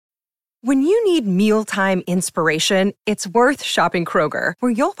When you need mealtime inspiration, it's worth shopping Kroger,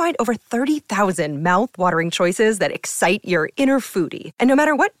 where you'll find over 30,000 mouth-watering choices that excite your inner foodie. And no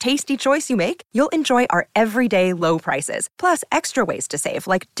matter what tasty choice you make, you'll enjoy our everyday low prices, plus extra ways to save,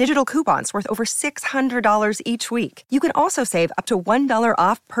 like digital coupons worth over $600 each week. You can also save up to $1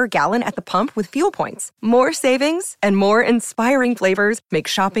 off per gallon at the pump with fuel points. More savings and more inspiring flavors make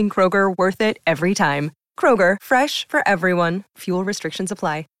shopping Kroger worth it every time. Kroger, fresh for everyone. Fuel restrictions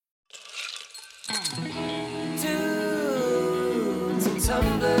apply. Tunes and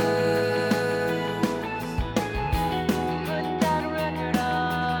tumblers. Put that record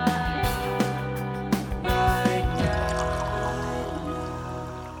on right now.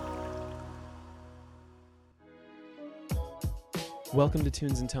 Welcome to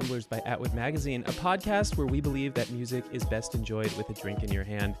Tunes and Tumblers by Atwood Magazine, a podcast where we believe that music is best enjoyed with a drink in your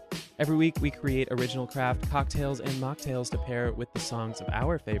hand. Every week, we create original craft cocktails and mocktails to pair with the songs of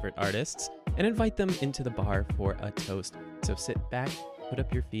our favorite artists and invite them into the bar for a toast. So sit back, put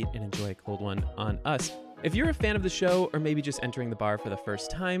up your feet, and enjoy a cold one on us. If you're a fan of the show, or maybe just entering the bar for the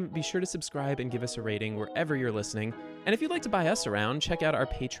first time, be sure to subscribe and give us a rating wherever you're listening. And if you'd like to buy us around, check out our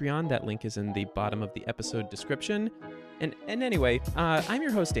Patreon. That link is in the bottom of the episode description. And anyway, I'm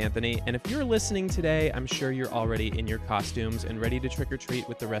your host, Anthony, and if you're listening today, I'm sure you're already in your costumes and ready to trick or treat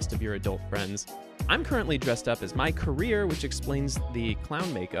with the rest of your adult friends. I'm currently dressed up as my career, which explains the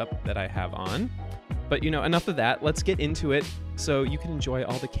clown makeup that I have on. But, enough of that. Let's get into it so you can enjoy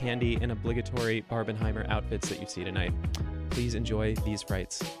all the candy and obligatory Barbenheimer outfits that you see tonight. Please enjoy these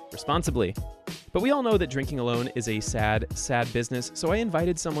frights responsibly. But we all know that drinking alone is a sad, sad business, so I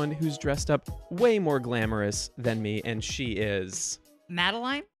invited someone who's dressed up way more glamorous than me, and she is...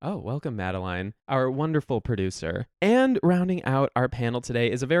 Madeline? Oh, welcome, Madeline, our wonderful producer. And rounding out our panel today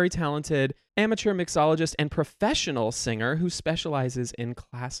is a very talented amateur mixologist and professional singer who specializes in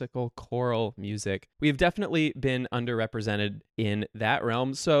classical choral music. We've definitely been underrepresented in that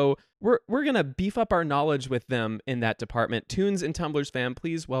realm, so we're going to beef up our knowledge with them in that department. Tunes and Tumblers fam,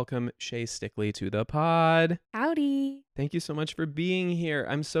 please welcome Shay Stickley to the pod. Howdy. Thank you so much for being here.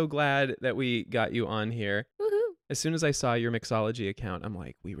 I'm so glad that we got you on here. Woohoo. As soon as I saw your mixology account, I'm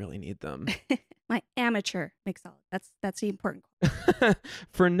like, we really need them. My amateur mixologist. That's the important part.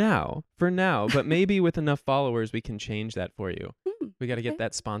 For now. But maybe with enough followers, we can change that for you. We got to get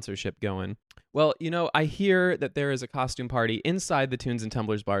that sponsorship going. Well, I hear that there is a costume party inside the Tunes and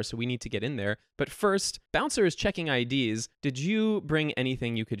Tumblers bar, so we need to get in there. But first, Bouncer is checking IDs. Did you bring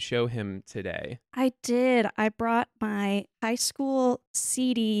anything you could show him today? I did. I brought my high school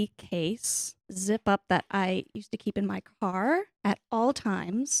CD case, zip up, that I used to keep in my car at all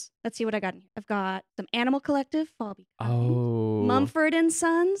times. Let's see what I got in here. I've got some Animal Collective, Fall Be Kind. Oh. Mumford and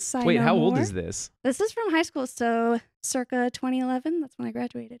Sons. Wait, how old is this? This is from high school, so circa 2011. That's when I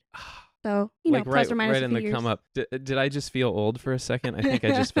graduated. So, plus or minus right a in few the years. come up. Did I just feel old for a second? I think I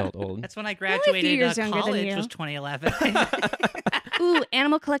just felt old. That's when I Only a few graduated years younger than college, you. was 2011. Ooh,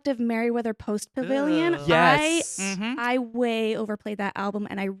 Animal Collective Merriweather Post Pavilion. Ooh. Yes. I way overplayed that album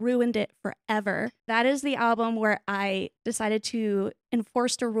and I ruined it forever. That is the album where I decided to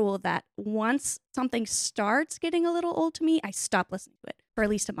enforce a rule that once something starts getting a little old to me, I stop listening to it for at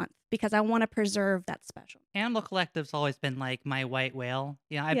least a month because I want to preserve that special. Animal Collective's always been like my white whale.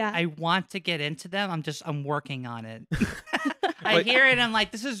 I want to get into them. I'm working on it. I hear it and I'm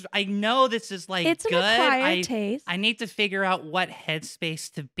like, I know this is like it's good. An acquired taste. I need to figure out what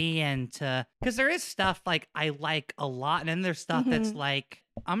headspace to be in because there is stuff like I like a lot and then there's stuff that's like,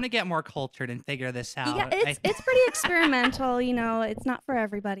 I'm going to get more cultured and figure this out. Yeah, it's pretty experimental, it's not for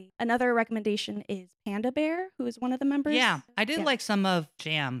everybody. Another recommendation is Panda Bear, who is one of the members. Yeah, I did like some of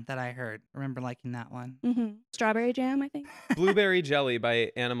Jam that I heard. I remember liking that one. Mm-hmm. Strawberry Jam, I think. Blueberry Jelly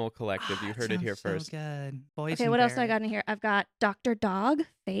by Animal Collective. You heard it here first. So good. Okay, what else do I got in here? I've got Dr. Dog,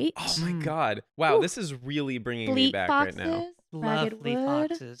 Fate. Oh my God. Wow, this is really bringing me back Foxes, right now. Love Ragged Fleet Wood,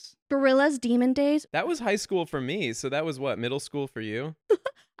 Foxes. Gorillas, Demon Days. That was high school for me, so that was what, middle school for you?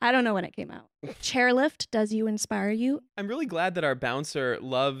 I don't know when it came out. Chairlift, Does You Inspire You? I'm really glad that our bouncer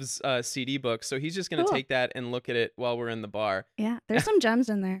loves CD books, so he's just going to take that and look at it while we're in the bar. Yeah, there's some gems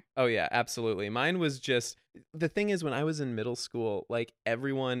in there. Oh yeah, absolutely. Mine was just, the thing is when I was in middle school, like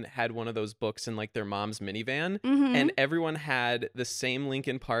everyone had one of those books in like their mom's minivan, and everyone had the same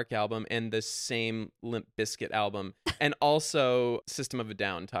Linkin Park album and the same Limp Bizkit album, and also System of a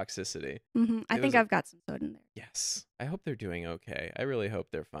Down, Toxicity. I think I've got some soda in there. Yes. I hope they're doing okay. I really hope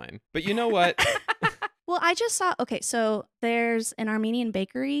they're fine. But you know what? Well, I just saw, so there's an Armenian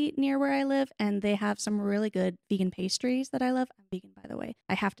bakery near where I live, and they have some really good vegan pastries that I love. I'm vegan, by the way.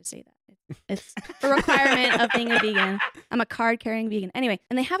 I have to say that. It's a requirement of being a vegan. I'm a card-carrying vegan. Anyway,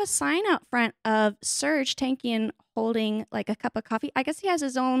 and they have a sign out front of Serge Tankian holding like a cup of coffee. I guess he has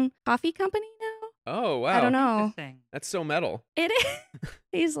his own coffee company now. Oh, wow. I don't know. Interesting. That's so metal. It is.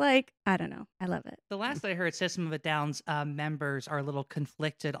 He's like, I don't know. I love it. The last I heard, System of a Down's members are a little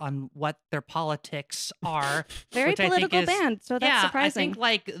conflicted on what their politics are. Very which I think political is- band, so that's yeah, surprising. I think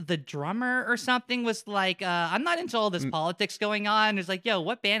like the drummer or something was like, I'm not into all this politics going on. It's like, yo,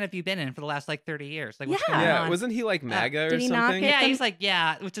 what band have you been in for the last like 30 years? Like, what's Yeah. going Yeah, on? wasn't he like MAGA or did he knock something? it? Yeah, them- he's like,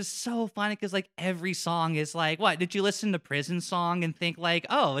 yeah, which is so funny because like every song is like, what? Did you listen to Prison Song and think like,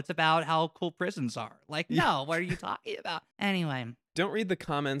 oh, it's about how cool prisons are? Like, no, what are you talking about? Anyway. Don't read the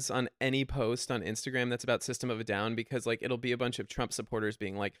comments on any post on Instagram that's about System of a Down, because like it'll be a bunch of Trump supporters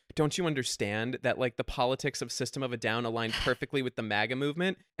being like, don't you understand that like the politics of System of a Down align perfectly with the MAGA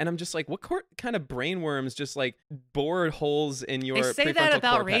movement? And I'm just like, what kind of brainworms just like bored holes in your They say prefrontal that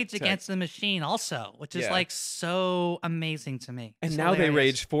about cortex? Rage Against the Machine also, which is Yeah. like so amazing to me. And It's now they hilarious.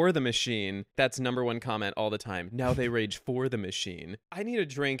 rage for the machine. That's #1 comment all the time. Now they rage for the machine. I need a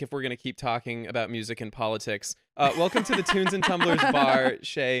drink if we're going to keep talking about music and politics. Welcome to the Tunes and Tumblers bar,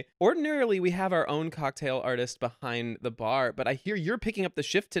 Shay. Ordinarily, we have our own cocktail artist behind the bar, but I hear you're picking up the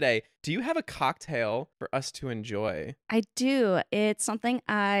shift today. Do you have a cocktail for us to enjoy? I do. It's something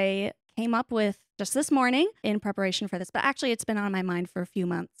I came up with just this morning in preparation for this, but actually it's been on my mind for a few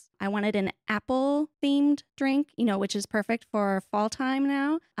months. I wanted an apple themed drink, which is perfect for fall time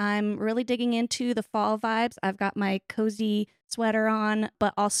now. I'm really digging into the fall vibes. I've got my cozy sweater on,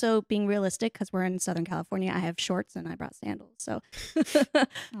 but also being realistic because we're in Southern California. I have shorts and I brought sandals. So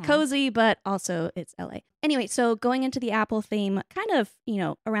cozy, but also it's LA. Anyway, so going into the apple theme, kind of,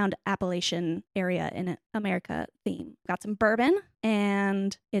 around Appalachian area in America theme. Got some bourbon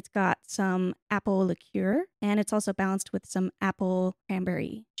and it's got some apple liqueur and it's also balanced with some apple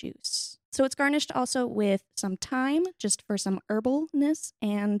cranberry juice. So it's garnished also with some thyme, just for some herbalness,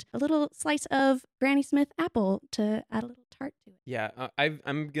 and a little slice of Granny Smith apple to add a little tart to it. Yeah, I'm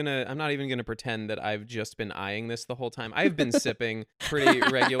not even gonna pretend that I've just been eyeing this the whole time. I've been sipping pretty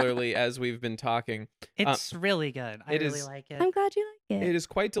regularly as we've been talking. It's really good. I really like it. I'm glad you like it. It is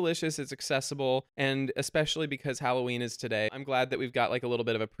quite delicious. It's accessible, and especially because Halloween is today, I'm glad that we've got like a little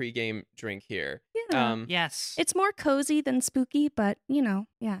bit of a pregame drink here. Yeah. Yes. It's more cozy than spooky, but yeah.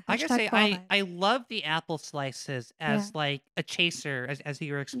 I gotta hashtag say, fall I vibes. love the apple slices as like a chaser, as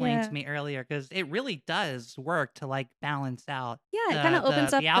you were explaining to me earlier, because it really does work to like balance out. Yeah, it kind of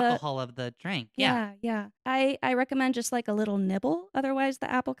opens up the alcohol of the drink. Yeah. Yeah. I recommend just like a little nibble. Otherwise,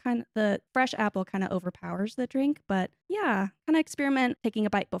 the fresh apple kind of overpowers the drink. But yeah, kind of experiment taking a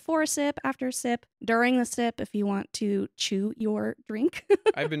bite before a sip, after a sip, during the sip if you want to chew your drink.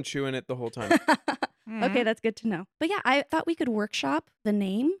 I've been chewing it the whole time. Okay, that's good to know. But yeah, I thought we could workshop the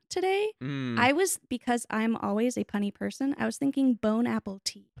name today. Because I'm always a punny person, I was thinking bone apple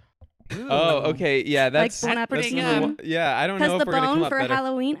tea. Oh, okay. Yeah, that's Bone apple that's tea. number one. Yeah, I don't know Because if the we're gonna come bone up for better.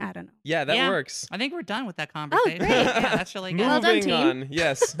 Halloween, I don't know. Yeah, that works. I think we're done with that conversation. great. Yeah, that's really good. Well done, Moving team. on.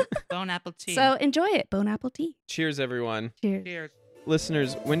 Yes. Bone apple tea. So enjoy it, bone apple tea. Cheers, everyone. Cheers. Cheers.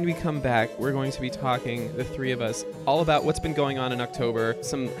 Listeners, when we come back, we're going to be talking, the three of us, all about what's been going on in October,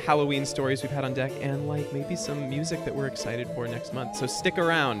 some Halloween stories we've had on deck, and like maybe some music that we're excited for next month. So stick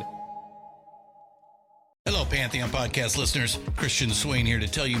around. Hello, Pantheon Podcast listeners. Christian Swain here to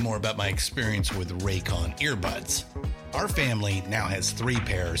tell you more about my experience with Raycon earbuds. Our family now has 3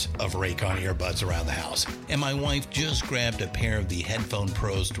 pairs of Raycon earbuds around the house, and my wife just grabbed a pair of the Headphone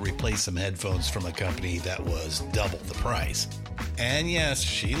Pros to replace some headphones from a company that was double the price. And yes,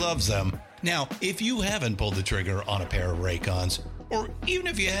 she loves them. Now, if you haven't pulled the trigger on a pair of Raycons, or even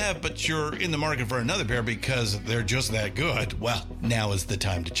if you have, but you're in the market for another pair because they're just that good, well, now is the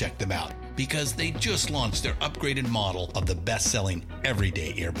time to check them out, because they just launched their upgraded model of the best-selling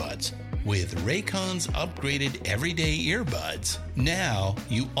everyday earbuds. With Raycon's upgraded everyday earbuds, now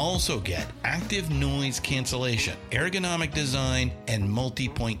you also get active noise cancellation, ergonomic design, and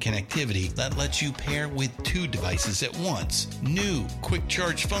multi-point connectivity that lets you pair with 2 devices at once. New quick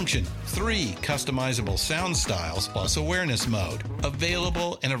charge function, 3 customizable sound styles, plus awareness mode.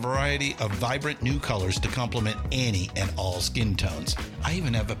 Available in a variety of vibrant new colors to complement any and all skin tones. I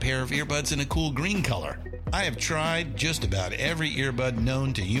even have a pair of earbuds in a cool green color. I have tried just about every earbud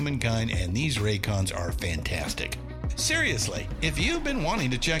known to humankind, and these Raycons are fantastic. Seriously, if you've been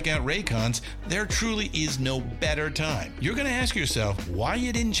wanting to check out Raycons, there truly is no better time. You're going to ask yourself why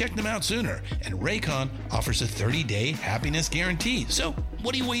you didn't check them out sooner, and Raycon offers a 30-day happiness guarantee. So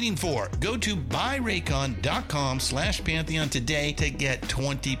what are you waiting for? Go to buyraycon.com/Pantheon today to get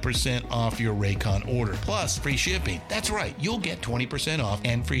 20% off your Raycon order, plus free shipping. That's right, you'll get 20% off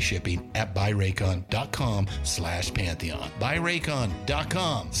and free shipping at buyraycon.com/Pantheon.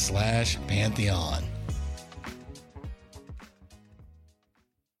 buyraycon.com/Pantheon.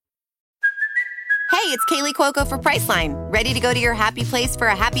 Hey, it's Kaylee Cuoco for Priceline. Ready to go to your happy place for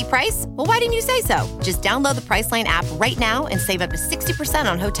a happy price? Well, why didn't you say so? Just download the Priceline app right now and save up to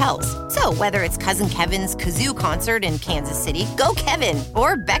 60% on hotels. So whether it's Cousin Kevin's Kazoo Concert in Kansas City, go Kevin,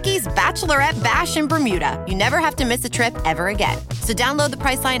 or Becky's Bachelorette Bash in Bermuda, you never have to miss a trip ever again. So download the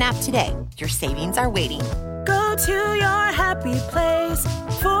Priceline app today. Your savings are waiting. Go to your happy place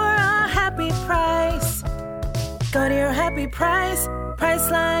for a happy price. Go to your happy price,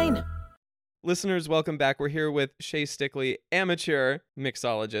 Priceline. Listeners, welcome back. We're here with Shay Stickley, amateur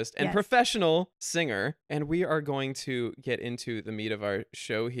mixologist and professional singer, and we are going to get into the meat of our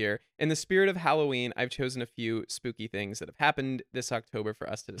show here. In the spirit of Halloween, I've chosen a few spooky things that have happened this October for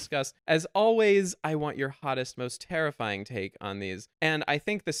us to discuss. As always, I want your hottest, most terrifying take on these. And I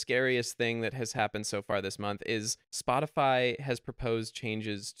think the scariest thing that has happened so far this month is Spotify has proposed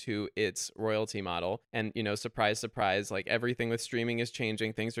changes to its royalty model. And, you know, surprise, surprise, like everything with streaming is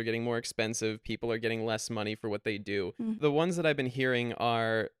changing. Things are getting more expensive. People are getting less money for what they do. The ones that I've been hearing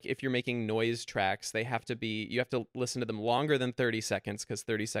are if you're making noise tracks, you have to listen to them longer than 30 seconds because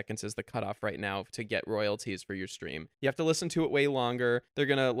 30 seconds is the cutoff right now to get royalties for your stream. You have to listen to it way longer. They're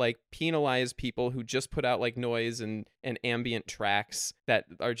gonna like penalize people who just put out like noise and ambient tracks that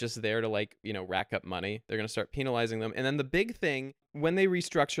are just there to like, you know, rack up money. They're gonna start penalizing them. And then the big thing, when they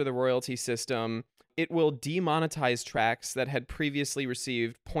restructure the royalty system, it will demonetize tracks that had previously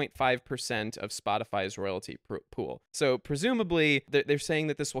received 0.5% of Spotify's royalty pool. So presumably, they're saying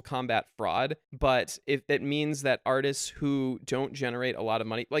that this will combat fraud, but if it means that artists who don't generate a lot of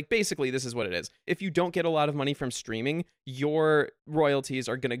money, like basically this is what it is. If you don't get a lot of money from streaming, your royalties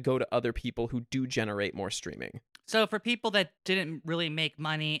are going to go to other people who do generate more streaming. So for people that didn't really make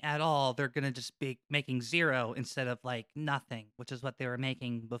money at all, they're going to just be making zero instead of like nothing, which is what they were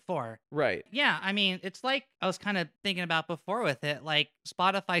making before. Right. Yeah, I mean, it's like I was kind of thinking about before with it. Like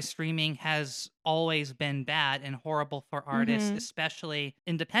Spotify streaming has always been bad and horrible for artists, especially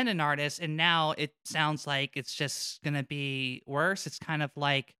independent artists. And now it sounds like it's just going to be worse. It's kind of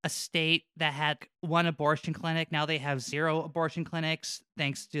like a state that had one abortion clinic. Now they have 0 abortion clinics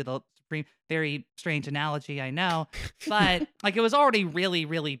thanks to the Supreme. Very strange analogy, I know, but like it was already really,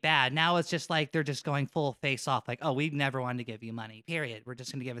 really bad. Now it's just like they're just going full face off, like, oh, we never wanted to give you money, period. We're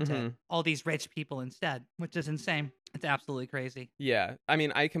just going to give it to all these rich people instead, which is insane. It's absolutely crazy. Yeah, I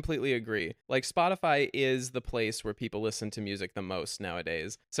mean, I completely agree. Like Spotify is the place where people listen to music the most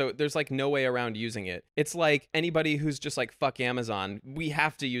nowadays. So there's like no way around using it. It's like anybody who's just like, fuck Amazon, we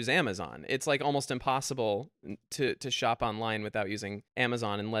have to use Amazon. It's like almost impossible to shop online without using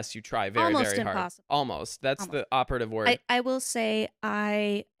Amazon unless you try very, Almost very hard. impossible. Almost. That's the operative word. I will say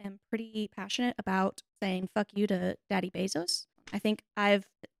I am pretty passionate about saying fuck you to Daddy Bezos. I think I've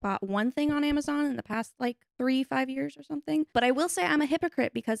bought one thing on Amazon in the past like 3-5 years or something. But I will say I'm a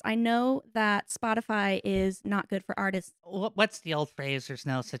hypocrite because I know that Spotify is not good for artists. What's the old phrase? There's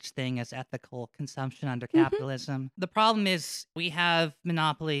no such thing as ethical consumption under capitalism. The problem is we have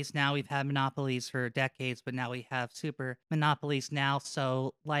monopolies now. We've had monopolies for decades, but now we have super monopolies now.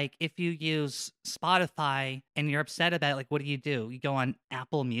 So like if you use Spotify and you're upset about it, like what do? You go on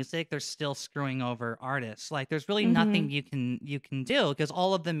Apple Music, they're still screwing over artists. Like there's really nothing you can do because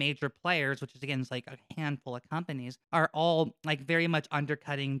all of the major players, which is again is like a handful of companies, are all like very much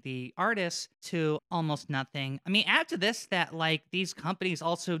undercutting the artists to almost nothing. I mean, add to this that like these companies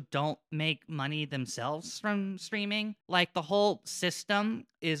also don't make money themselves from streaming. Like the whole system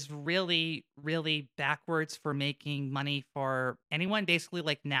is really, really backwards for making money for anyone. Basically,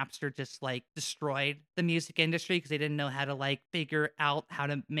 like Napster just like destroyed the music industry because they didn't know how to like figure out how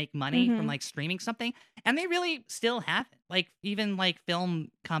to make money from like streaming something. And they really still haven't. Like even like film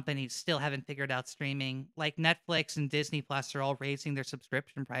companies still haven't figured out streaming. Like Netflix and Disney Plus are all raising their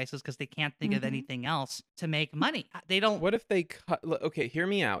subscription prices because they can't think of anything else to make money. They don't. What if they cut? Okay, hear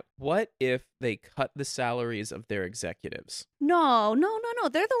me out. What if they cut the salaries of their executives? No.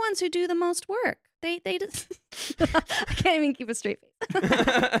 They're the ones who do the most work. They just I can't even keep a straight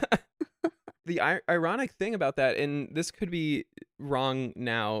face. The ironic thing about that, and this could be wrong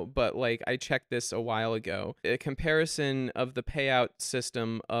now, but like I checked this a while ago. A comparison of the payout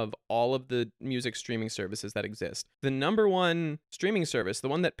system of all of the music streaming services that exist. The number one streaming service, the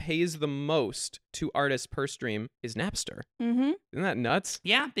one that pays the most to artists per stream, is Napster. Mm-hmm. Isn't that nuts?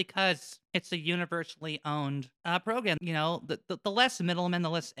 Yeah, because it's a universally owned program. You know, the less middlemen, the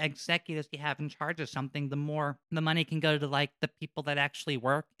less executives you have in charge of something, the more the money can go to like the people that actually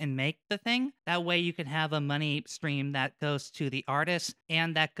work and make the thing. That way you can have a money stream that goes to the artists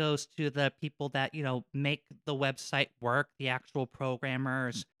and that goes to the people that, you know, make the website work, the actual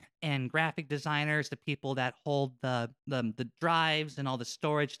programmers and graphic designers, the people that hold the drives and all the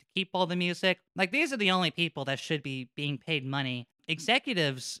storage to keep all the music. Like, these are the only people that should be being paid money.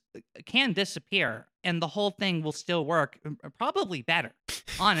 Executives can disappear and the whole thing will still work, probably better,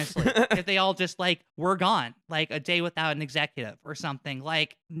 honestly, if they all just like were gone, like a day without an executive or something.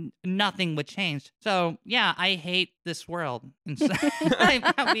 Like nothing would change. So yeah, I hate this world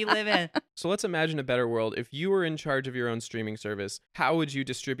that we live in. So let's imagine a better world. If you were in charge of your own streaming service, how would you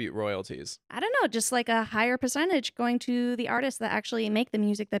distribute royalties? I don't know, just like a higher percentage going to the artists that actually make the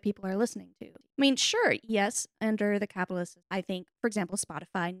music that people are listening to. I mean, sure, yes, under the capitalist, I think, for example,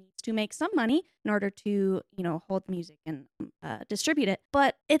 Spotify needs to make some money in order to, you know, hold the music and distribute it.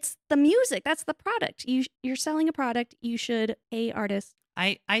 But it's the music. That's the product. You're selling a product. You should pay artists.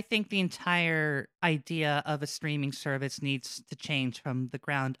 I think the entire idea of a streaming service needs to change from the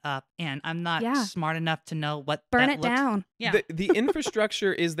ground up, and I'm not smart enough to know what burn that it looks. down. Yeah, the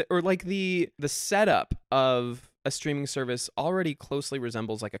infrastructure is or like the setup of a streaming service already closely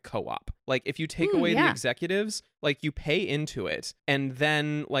resembles like a co-op. Like if you take away the executives, like you pay into it, and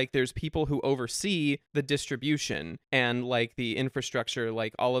then like there's people who oversee the distribution and like the infrastructure,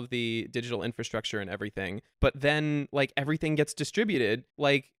 like all of the digital infrastructure and everything. But then like everything gets distributed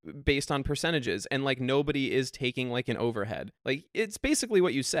like based on percentages, and like nobody is taking like an overhead. Like it's basically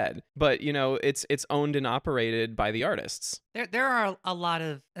what you said, but you know, it's owned and operated by the artists. There are a lot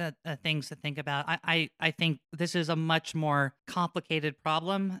of things to think about. I think this is a much more complicated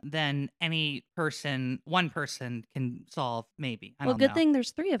problem than one person can solve, maybe. I don't know. Good thing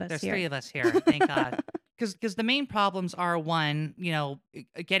there's three of us There's here. three of us here, thank God. Because the main problems are, one, you know,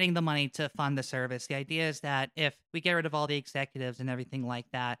 getting the money to fund the service. The idea is that if we get rid of all the executives and everything like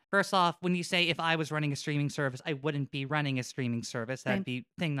that, first off, when you say if I was running a streaming service, I wouldn't be running a streaming service. That'd be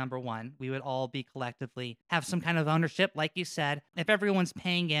thing number one. We would all be collectively have some kind of ownership, like you said. If everyone's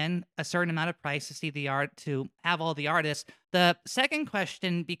paying in a certain amount of price to see the art, to have all the artists, the second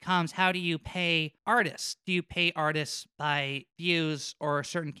question becomes, how do you pay artists? Do you pay artists by views or a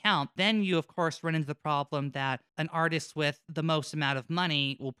certain count? Then you, of course, run into the problem that an artist with the most amount of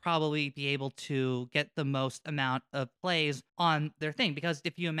money will probably be able to get the most amount of plays on their thing. Because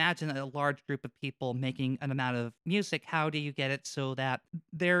if you imagine a large group of people making an amount of music, how do you get it so that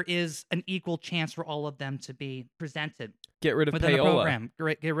there is an equal chance for all of them to be presented? Get rid of within payola. The program.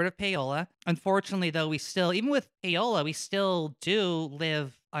 Get rid of payola. Unfortunately, though, even with payola, we still do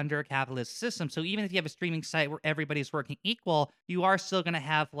live under a capitalist system. So even if you have a streaming site where everybody's working equal, you are still going to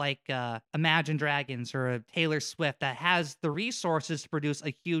have like Imagine Dragons or a Taylor Swift that has the resources to produce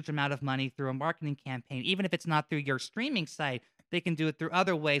a huge amount of money through a marketing campaign. Even if it's not through your streaming site, they can do it through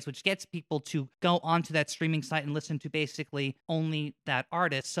other ways, which gets people to go onto that streaming site and listen to basically only that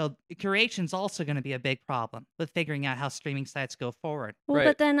artist. So curation's also going to be a big problem with figuring out how streaming sites go forward. Well,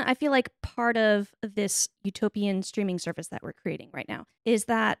 but then I feel like part of this utopian streaming service that we're creating right now is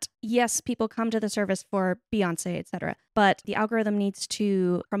that, yes, people come to the service for Beyonce, etc., but the algorithm needs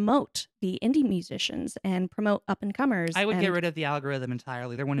to promote the indie musicians and promote up-and-comers. I would get rid of the algorithm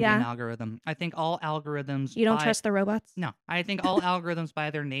entirely. There wouldn't be an algorithm. I think all algorithms... You don't trust the robots? No. I think all algorithms by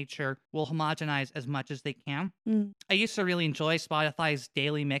their nature will homogenize as much as they can. I used to really enjoy Spotify's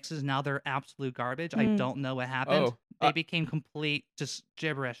daily mixes. Now they're absolute garbage. I don't know what happened. They became complete just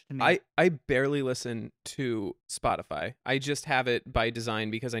gibberish to me. I barely listen to Spotify. I just have it by design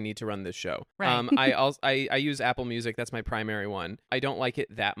because I need to run this show. Right. I use Apple Music. That's my primary one. I don't like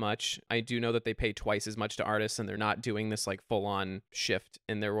it that much. I do know that they pay twice as much to artists, and they're not doing this like full-on shift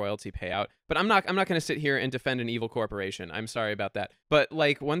in their royalty payout. But I'm not going to sit here and defend an evil corporation. I'm sorry about that. But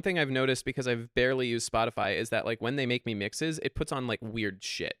like one thing I've noticed, because I've barely used Spotify, is that like when they make me mixes, it puts on like weird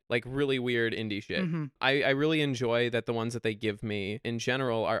shit, like really weird indie shit. I really enjoy that the ones that they give me in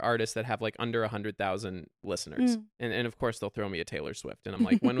general are artists that have like under 100,000 listeners. And of course they'll throw me a Taylor Swift. And I'm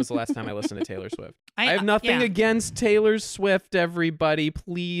like, when was the last time I listened to Taylor Swift? I have nothing against Taylor Swift, everybody.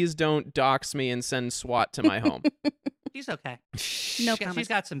 Please don't dox me and send SWAT to my home. She's okay. No She's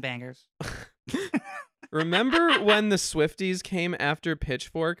got some bangers. Remember when the Swifties came after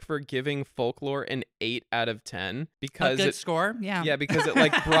Pitchfork for giving Folklore an 8 out of 10 because a good score? Yeah. Yeah, because it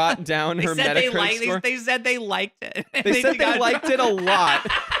like brought down her Metacritic score. They said they liked it. They said they liked it a lot.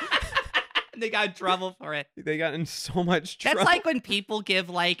 They got in trouble for it. They got in so much trouble. That's like when people give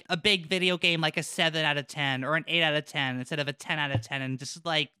like a big video game like a 7 out of 10 or an 8 out of 10 instead of a 10 out of 10, and just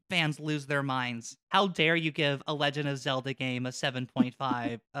like fans lose their minds. How dare you give a Legend of Zelda game a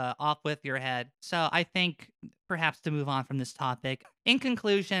 7.5? Off with your head. So I think perhaps to move on from this topic, in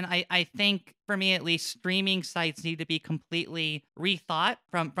conclusion, I think for me at least, streaming sites need to be completely rethought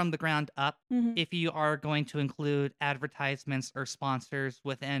from the ground up. If you are going to include advertisements or sponsors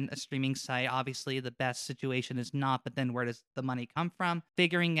within a streaming site, obviously the best situation is not, but then where does the money come from?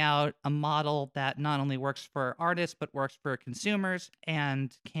 Figuring out a model that not only works for artists, but works for consumers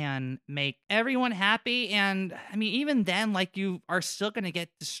and can make everyone happy. And I mean, even then, like, you are still going to get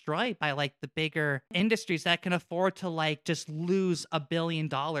destroyed by like the bigger industries that can afford to like just lose $1 billion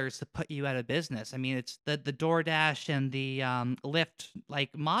to put you out of business. I mean, it's the DoorDash and the Lyft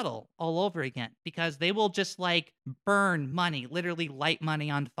like model all over again, because they will just like burn money, literally light money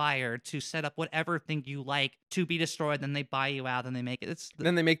on fire to set up whatever thing you like to be destroyed. Then they buy you out and they make it.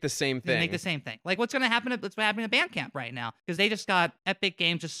 Then they make the same thing. They make the same thing. Like what's going to happen? That's what happened to Bandcamp right now, because they just got Epic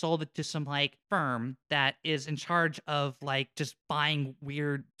Games just sold it to some like firm that is in charge of like just buying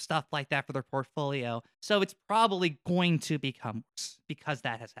weird stuff like that for their portfolio. So it's probably going to become worse because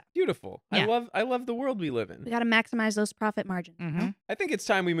that has happened. Beautiful. Yeah. I love the world we live in. We got to maximize those profit margins. I think it's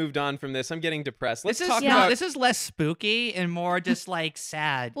time we moved on from this. I'm getting depressed. Let's This talk about. this is less spooky and more just like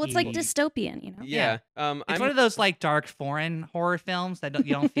sad. Well, it's like dystopian, you know? Yeah. It's one of those like dark foreign horror films that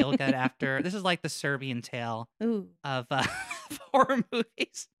you don't feel good after. This is like the Serbian tale of horror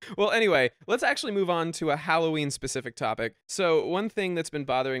movies. Well, anyway, let's actually move on to a Halloween specific topic. So one thing that's been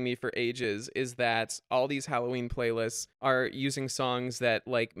bothering me for ages is that all these Halloween playlists are using songs that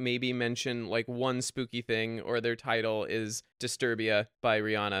like maybe mention like one spooky thing, or their title is Disturbia by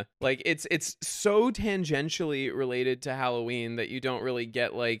Rihanna. Like it's so tangentially related to Halloween that you don't really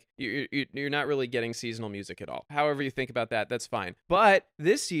get like you're not really getting seasonal music at all. However you think about that, that's fine. But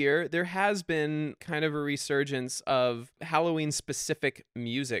this year there has been kind of a resurgence of Halloween specific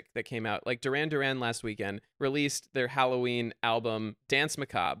music that came out. Like Duran Duran last weekend released their Halloween album Dance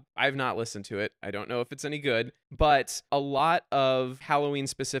Macabre. I've not listened to it. I don't know if it's any good, but a lot of Halloween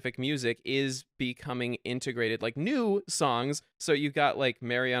specific music is becoming integrated, like new songs. So you've got like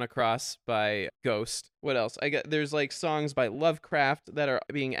Mary on a Cross by Ghost. What else? There's like songs by Lovecraft that are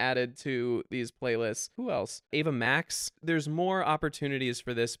being added to these playlists. Who else? Ava Max. There's more opportunities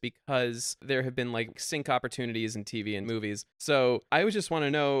for this because there have been like sync opportunities in TV and movies. So I would just want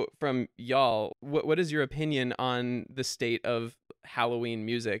to know from y'all, what is your opinion on the state of Halloween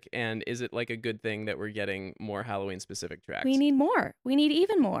music, and is it like a good thing that we're getting more Halloween specific tracks? We need more. We need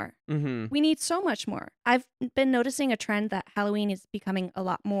even more. Mm-hmm. We need so much more. I've been noticing a trend that Halloween is becoming a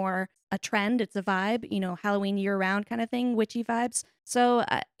lot more a trend. It's a vibe, you know, Halloween year-round kind of thing, witchy vibes. So,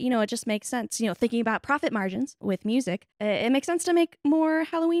 you know, it just makes sense, you know, thinking about profit margins with music, it makes sense to make more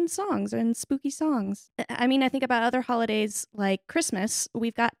Halloween songs and spooky songs. I mean, I think about other holidays like Christmas.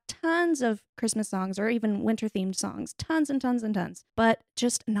 We've got tons of Christmas songs or even winter-themed songs, tons and tons and tons, but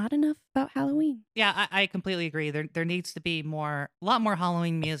just not enough about Halloween. Yeah, I completely agree. There needs to be a lot more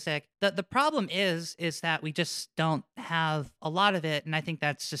Halloween music. The problem is that we just don't have a lot of it, and I think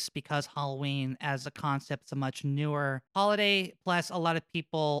that's just because Halloween as a concept is a much newer holiday. Plus, a lot of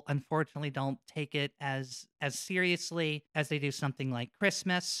people unfortunately don't take it as seriously as they do something like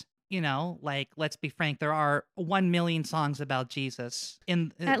Christmas. You know, like, let's be frank, there are 1 million songs about Jesus.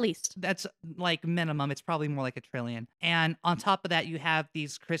 At least. That's like minimum. It's probably more like 1 trillion. And on top of that, you have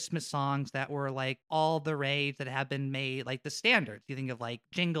these Christmas songs that were like all the rage that have been made, like the standards. You think of like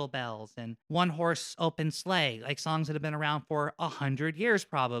Jingle Bells and One Horse Open Sleigh, like songs that have been around for 100 years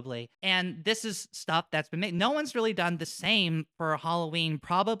probably. And this is stuff that's been made. No one's really done the same for Halloween,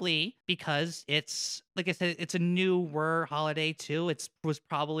 probably because it's, like I said, it's a newer holiday too. It was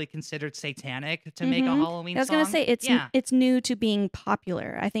probably considered satanic to make a Halloween song. I was going to say, it's new to being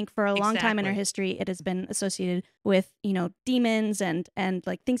popular. I think for a long time in our history, it has been associated with, you know, demons and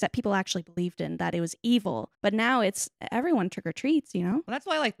like things that people actually believed in, that it was evil. But now it's everyone trick or treats, you know? Well, that's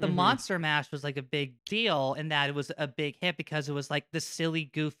why like the Monster Mash was like a big deal, in that it was a big hit because it was like the silly,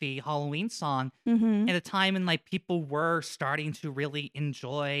 goofy Halloween song at a time when like people were starting to really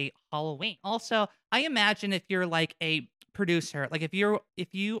enjoy Halloween. Also, I imagine if you're like a producer, like if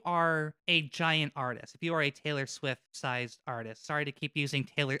you are a giant artist, if you are a Taylor Swift sized artist, sorry to keep using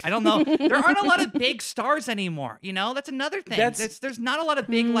Taylor, I don't know, there aren't a lot of big stars anymore. That's another thing. There's not a lot of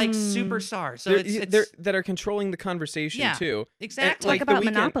big like superstars. So it's that are controlling the conversation too. Exactly. Talk about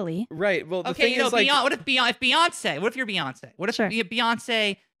Monopoly. Right. Well, the okay, thing is, like, what if Beyonce? What if you're Beyonce? What if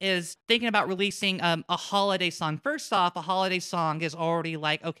Beyonce is thinking about releasing a holiday song? First off, a holiday song is already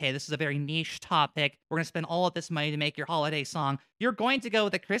like, okay, this is a very niche topic. We're going to spend all of this money to make your holiday song. You're going to go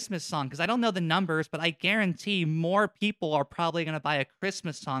with a Christmas song because I don't know the numbers, but I guarantee more people are probably going to buy a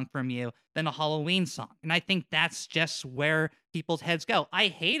Christmas song from you than a Halloween song. And I think that's just where people's heads go. I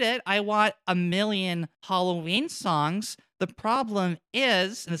hate it. I want a million Halloween songs. The problem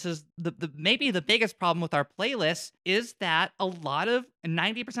is, and this is the maybe the biggest problem with our playlist, is that a lot of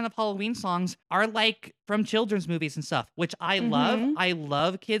 90% of Halloween songs are like from children's movies and stuff, which I love. I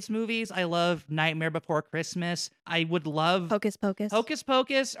love kids movies. I love Nightmare Before Christmas. I would love Hocus Pocus. Hocus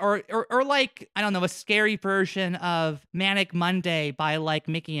Pocus, or like, I don't know, a scary version of Manic Monday by like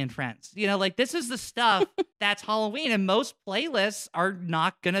Mickey and Friends. Like this is the stuff that's Halloween, and most playlists are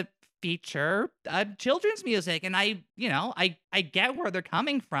not gonna feature children's music. And I get where they're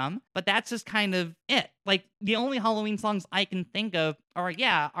coming from, but that's just kind of it. Like the only Halloween songs I can think of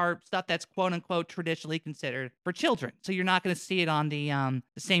are stuff that's quote unquote traditionally considered for children. So you're not going to see it on the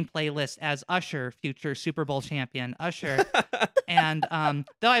same playlist as Usher, future Super Bowl champion Usher. And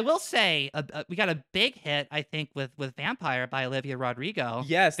though I will say we got a big hit, I think, with Vampire by Olivia Rodrigo.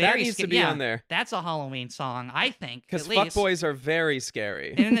 Yes, that needs to be on there. That's a Halloween song, I think. Because fuckboys are very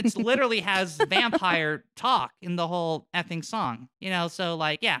scary. And it literally has vampire talk in the whole effing song. So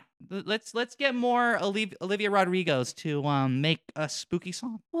like, yeah. Let's get more Olivia Rodrigo's to make a spooky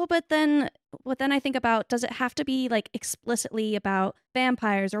song. Well, but then I think about, does it have to be like explicitly about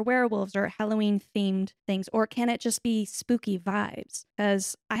vampires or werewolves or Halloween themed things, or can it just be spooky vibes?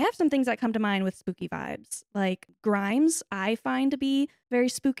 Because I have some things that come to mind with spooky vibes, like Grimes. I find to be very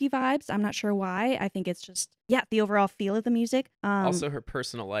spooky vibes. I'm not sure why. I think it's just the overall feel of the music. Also, her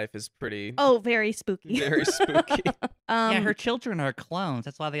personal life is pretty very spooky. Very spooky. Her children are clones.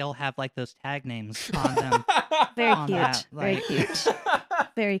 That's why they all have like those tag names on them. Very cute. Very cute.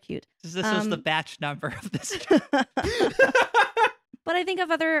 Very cute. This was the batch number of this. But I think of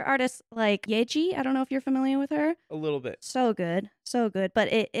other artists like Yeji. I don't know if you're familiar with her. A little bit. So good. But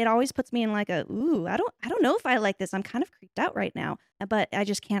it always puts me in like I don't know if I like this. I'm kind of creeped out right now, but I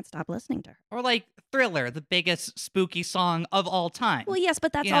just can't stop listening to her. Or like Thriller, the biggest spooky song of all time. Well, yes,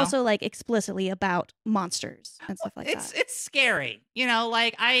 but that's also like explicitly about monsters and stuff like that. It's scary.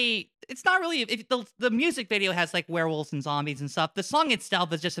 It's not really, the music video has like werewolves and zombies and stuff. The song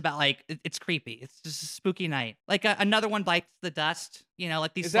itself is just about like, it's creepy. It's just a spooky night. Like Another One Bites the Dust,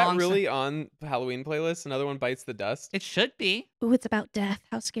 like these songs. Is that really on Halloween playlist? Another One Bites the Dust? It should be. Ooh, it's about death.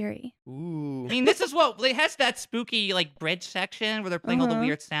 How scary. Ooh. I mean, this is what, it has that spooky like bridge section where they're playing all the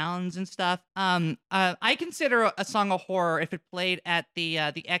weird sounds and stuff. I consider a song a horror if it played at the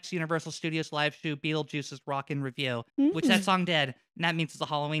X Universal Studios live show Beetlejuice's Rockin' Review, which that song did. And that means it's a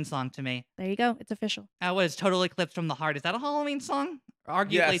Halloween song to me. There you go. It's official. What is Total Eclipse from the Heart? Is that a Halloween song?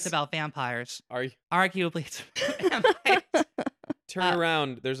 Arguably, It's about vampires. Arguably, it's vampires. Turn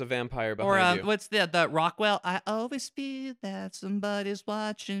around. There's a vampire behind you. Or what's the Rockwell? I always feel that somebody's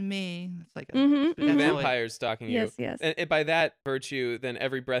watching me. It's like vampires stalking you. Yes. And by that virtue, then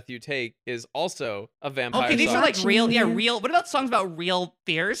Every Breath You Take is also a vampire Okay, these song. are like real. What about songs about real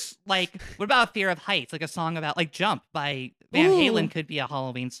fears? Like, what about Fear of Heights? Like a song about like Jump by Van Halen could be a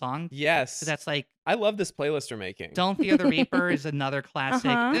Halloween song. Yes. That's like, I love this playlist you're making. Don't Fear the Reaper is another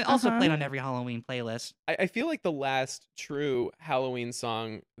classic. It also played on every Halloween playlist. I feel like the last true Halloween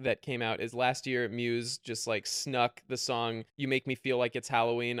song that came out is last year. Muse just like snuck the song "You Make Me Feel Like It's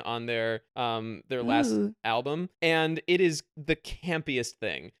Halloween" on their last album, and it is the campiest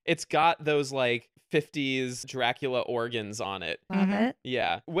thing. It's got those like 50s Dracula organs on it. Love it.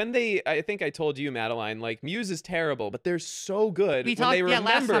 Yeah. I think I told you, Madeline, like Muse is terrible, but they're so good.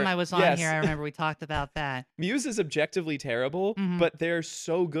 Last time I was on here, I remember we talked about that. Muse is objectively terrible, but they're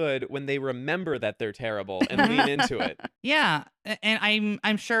so good when they remember that they're terrible and lean into it. Yeah. And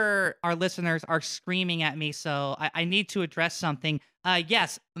I'm sure our listeners are screaming at me, so I need to address something.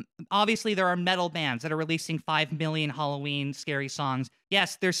 Yes, obviously there are metal bands that are releasing 5 million Halloween scary songs.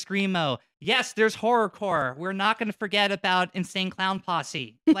 Yes, there's Screamo. Yes, there's horrorcore. We're not going to forget about Insane Clown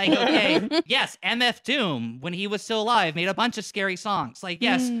Posse. Like, okay, yes, MF Doom, when he was still alive, made a bunch of scary songs. Like,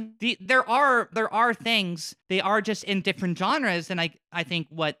 yes, there are things. They are just in different genres, and I think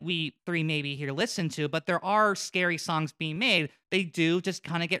what we three maybe here listen to, but there are scary songs being made. They do just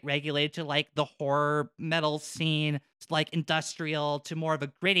kind of get regulated to like the horror metal scene. like industrial to more of a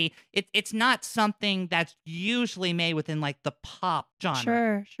gritty. It's not something that's usually made within like the pop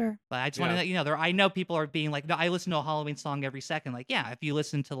genre. Sure. But I just want to let you know, I know people are being like, no, I listen to a Halloween song every second. Like, yeah, if you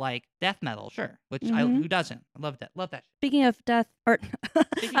listen to like death metal, sure. Which who doesn't? I love that. Love that. Speaking of death, or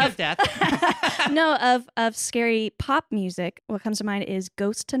Speaking of death, no, of scary pop music, what comes to mind is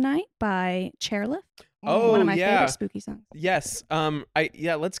 "Ghost Tonight" by Chairlift. Oh, one of my yeah. favorite spooky songs. Yes.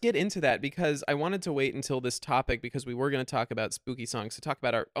 Let's get into that because I wanted to wait until this topic because we were going to talk about spooky songs to talk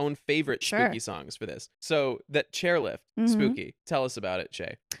about our own favorite spooky songs for this. So that Chairlift spooky. Tell us about it,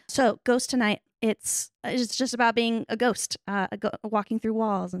 Shay. So "Ghost Tonight," it's just about being a ghost, walking through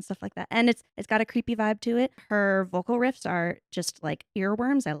walls and stuff like that, and it's got a creepy vibe to it. Her vocal riffs are just like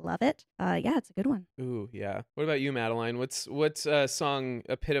earworms. I love it. Yeah, it's a good one. Ooh, yeah. What about you, Madeline? What song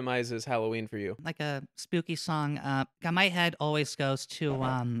epitomizes Halloween for you? like a spooky song. My head always goes to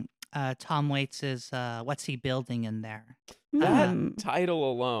Tom Waits's "What's He Building in There." That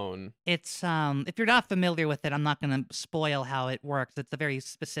title alone. It's if you're not familiar with it, I'm not gonna spoil how it works. It's a very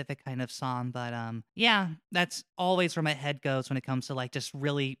specific kind of song, but yeah, that's always where my head goes when it comes to like just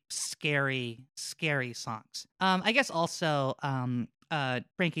really scary songs. I guess also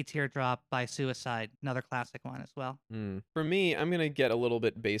Frankie Teardrop by Suicide, another classic one as well. For me, I'm gonna get a little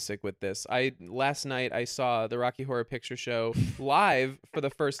bit basic with this. Last night I saw the Rocky Horror Picture Show live for the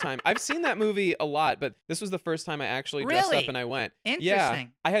first time. I've seen that movie a lot, but this was the first time I actually dressed up and I went. Interesting. Yeah,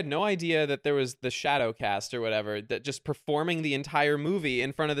 I had no idea that there was the shadow cast or whatever that just performing the entire movie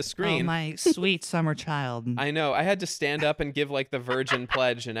in front of the screen. Oh, my sweet summer child. I know. I had to stand up and give like the Virgin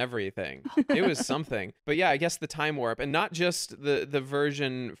Pledge and everything. It was something. But yeah, I guess the time warp, and not just the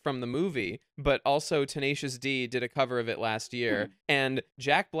version from the movie, but also Tenacious D did a cover of it last year. And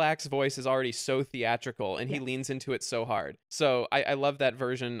Jack Black's voice is already so theatrical, and he leans into it so hard. So I love that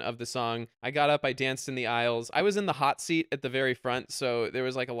version of the song. I got up, I danced in the aisles. I was in the hot seat at the very front, so there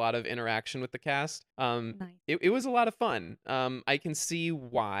was like a lot of interaction with the cast. Nice. It was a lot of fun. I can see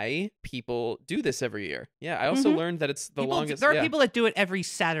why people do this every year. Yeah, I also learned that it's the longest. There are people that do it every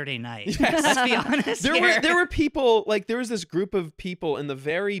Saturday night. Yes. Let's be honest. There were people, like there was this group of people in the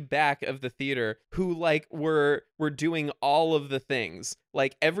very back of the theater who like were doing all of the things.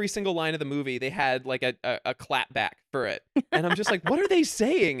 Like every single line of the movie, they had like a clap back for it. And I'm just like, what are they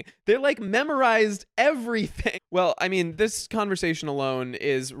saying? They're like memorized everything. Well, I mean, this conversation alone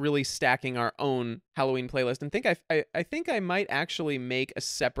is really stacking our own Halloween playlist. And I think I might actually make a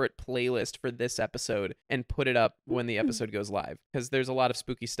separate playlist for this episode and put it up when the episode goes live. Because there's a lot of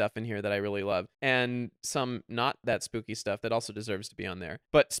spooky stuff in here that I really love. And some not that spooky stuff that also deserves to be on there.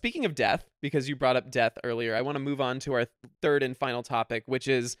 But speaking of death, because you brought up death earlier, I want to move on to our third and final topic, which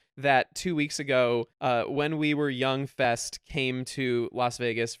is that 2 weeks ago, When We Were Young Fest came to Las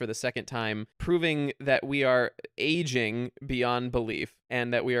Vegas for the second time, proving that we are aging beyond belief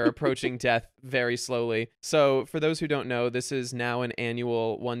and that we are approaching death very slowly. So for those who don't know, this is now an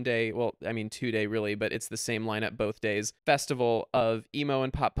annual 2-day really, but it's the same lineup both days, festival of emo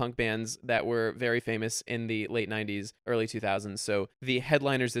and pop punk bands that were very famous in the late 90s, early 2000s. So the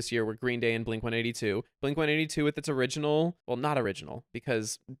headliners this year were Green Day and Blink-182. Blink-182 with its original, well, not original,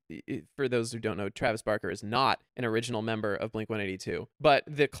 because for those who don't know, Travis Barker is not an original member of Blink-182. But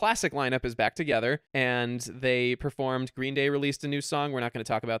the classic lineup is back together, and they performed. Green Day released a new song. We're not going to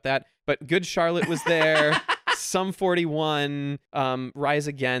talk about that. But Good Charlotte was there. Sum 41, Rise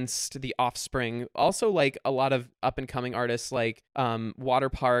Against, The Offspring. Also, like a lot of up-and-coming artists like Water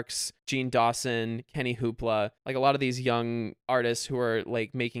Parks, Gene Dawson, Kenny Hoopla, like a lot of these young artists who are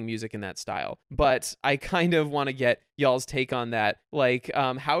like making music in that style. But I kind of want to get y'all's take on that. Like,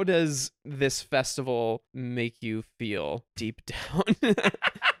 how does this festival make you feel deep down?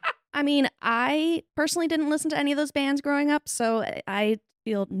 I mean, I personally didn't listen to any of those bands growing up, so I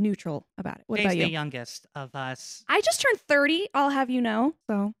feel neutral about it. What Jay's about you? the youngest of us. I just turned 30, I'll have you know.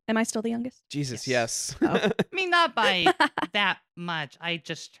 So, am I still the youngest? Jesus, yes. Oh. I mean, not by that much. I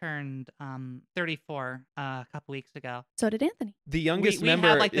just turned 34 a couple weeks ago. So did Anthony. The youngest we member,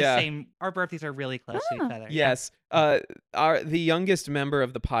 have like the same. Our birthdays are really close to each other. Yes. The youngest member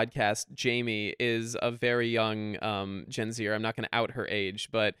of the podcast, Jamie, is a very young Gen Zer. I'm not going to out her age,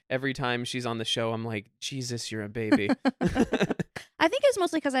 but every time she's on the show, I'm like, Jesus, you're a baby. I think it's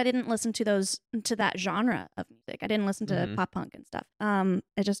mostly because I didn't listen to that genre of music. I didn't listen to pop punk and stuff.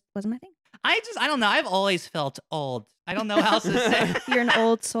 It just wasn't my thing. I don't know. I've always felt old. I don't know how else to say. You're an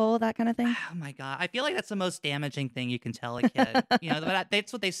old soul, that kind of thing. Oh my God. I feel like that's the most damaging thing you can tell a kid. But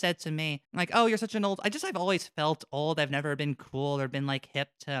that's what they said to me. Like, oh, you're such an old. I've always felt old. I've never been cool or been like hip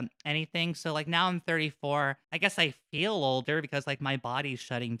to anything. So like now I'm 34. I guess I feel older because like my body's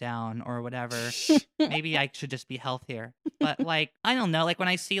shutting down or whatever. Maybe I should just be healthier. But like, I don't know. Like when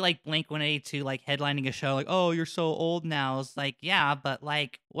I see like Blink-182 like headlining a show, like, oh, you're so old now. It's like, yeah, but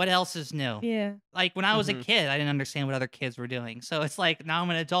like, what else is new? Yeah. Like when I was a kid, I didn't understand what other kids were doing. So it's like now I'm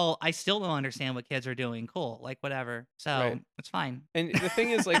an adult, I still don't understand what kids are doing. Cool, like whatever. So it's fine. And the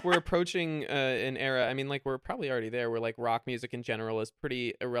thing is, like, we're approaching an era. I mean, like, we're probably already there where like rock music in general is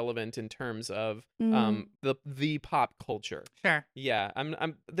pretty irrelevant in terms of the pop culture. Sure. Yeah,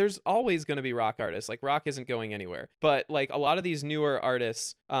 I'm. There's always going to be rock artists. Like rock isn't going anywhere. But like a lot of these newer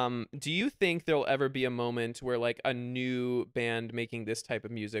artists, do you think there'll ever be a moment where like a new band making this type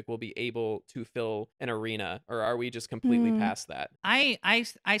of music will be able to fill an arena, or are we just completely past that? I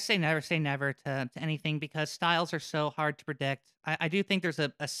say never to anything because styles are so hard to predict. I do think there's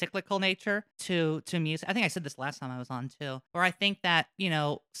a cyclical nature to music. I think I said this last time I was on too, where I think that,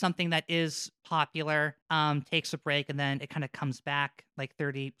 something that is popular takes a break and then it kind of comes back like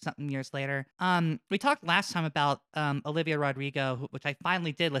 30 something years later. We talked last time about Olivia Rodrigo, which I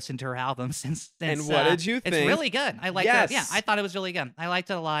finally did listen to her album since and what did you think? It's really good. I liked it. Yeah, I thought it was really good. I liked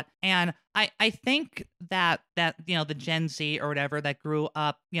it a lot. And I think that the Gen Z or whatever that grew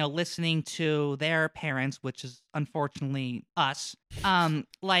up, listening to their parents, which is unfortunately us,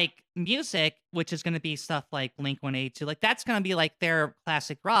 like music, which is going to be stuff like Blink-182, like that's going to be like their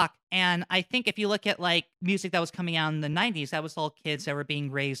classic rock. And I think if you look at like music that was coming out in the 90s, that was all kids that were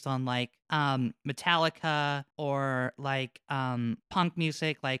being raised on like Metallica or like punk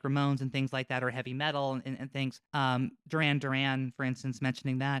music like Ramones and things like that, or heavy metal and things. Duran Duran, for instance,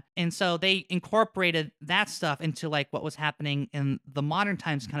 mentioning that. And so they incorporated that stuff into like what was happening in the modern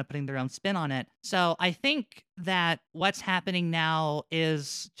times, kind of putting their own spin on it. So I think that what's happening now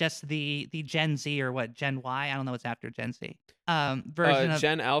is just the Gen Z or what, Gen Y? I don't know what's after Gen Z. Version of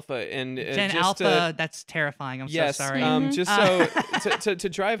Gen Alpha and Gen Alpha. That's terrifying. I'm so sorry. Just so to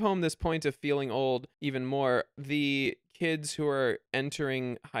drive home this point of feeling old even more, the kids who are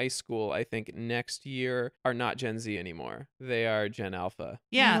entering high school, I think next year, are not Gen Z anymore. They are Gen Alpha.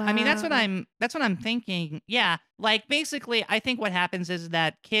 Yeah, Wow. I mean that's what I'm thinking. Yeah, like basically, I think what happens is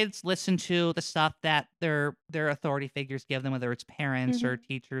that kids listen to the stuff that their authority figures give them, whether it's parents or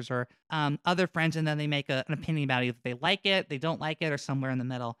teachers or other friends, and then they make an opinion about it. If they like it, they don't like it, or somewhere in the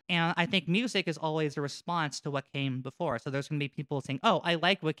middle. And I think music is always a response to what came before. So there's going to be people saying, "Oh, I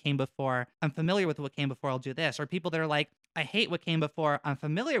like what came before. I'm familiar with what came before. I'll do this," or people that are like, I hate what came before. I'm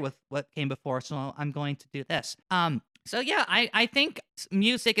familiar with what came before, so I'm going to do this. So yeah, I think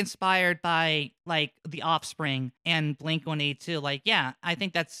music inspired by like The Offspring and Blink-182, like yeah, I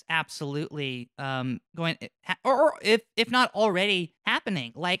think that's absolutely going, or if not already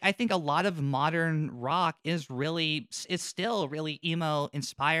happening. Like I think a lot of modern rock is still really emo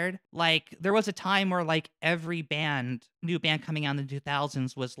inspired. Like there was a time where like every new band coming out in the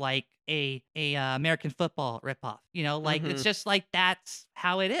 2000s was like a American football ripoff. Like it's just like that's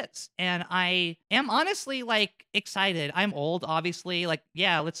how it is. And I am honestly like excited. I'm old, obviously. Like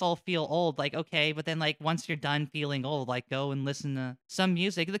yeah, let's all feel old. Like okay, but then like once you're done feeling old, like go and listen to some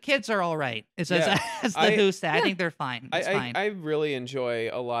music. The kids are all right. As the Who said, I think they're fine. It's fine. I really enjoy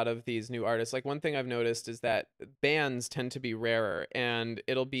a lot of these new artists. Like one thing I've noticed is that bands tend to be rarer, and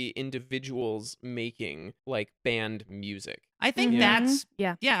it'll be individuals making like band music. I think that's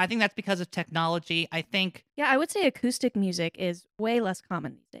I think that's because of technology. I think I would say acoustic music is way less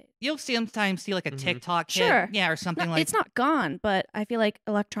common these days. You'll sometimes see like a TikTok hit, or something like. It's not gone, but I feel like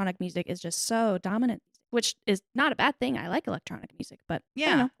electronic music is just so dominant, which is not a bad thing. I like electronic music, but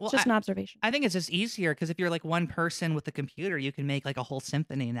it's just an observation. I think it's just easier because if you're like one person with a computer, you can make like a whole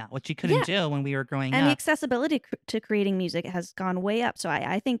symphony now, which you couldn't do when we were growing up. And the accessibility to creating music has gone way up. So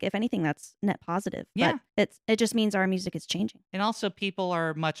I think if anything, that's net positive. Yeah. But it just means our music is changing. And also people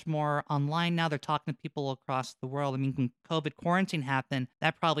are much more online now. They're talking to people across the world. I mean, when COVID quarantine happened,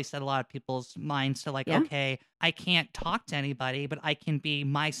 that probably set a lot of people's minds to like, okay, I can't talk to anybody, but I can be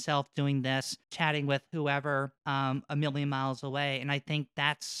myself doing this, chatting with whoever a million miles away. And I think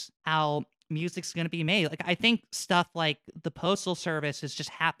that's how music's going to be made. Like I think stuff like the Postal Service is just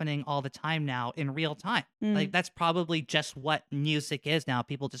happening all the time now in real time. Like that's probably just what music is now.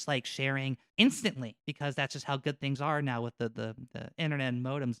 People just like sharing instantly because that's just how good things are now with the internet and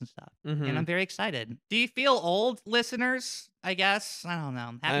modems and stuff. Mhm. And I'm very excited. Do you feel old, listeners? I guess. I don't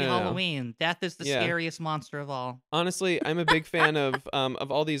know. Happy don't know. Halloween. Death is the Yeah. scariest monster of all. Honestly, I'm a big fan of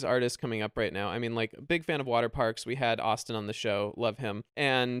all these artists coming up right now. I mean, like, big fan of Water Parks. We had Austin on the show, love him,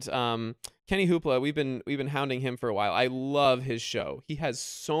 and Kenny Hoopla. We've been hounding him for a while. I love his show. He has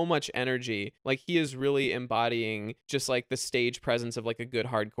so much energy. Like, he is really embodying just like the stage presence of like a good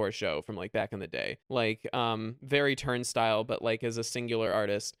hardcore show from like back in the day. Like, very Turnstile, but like as a singular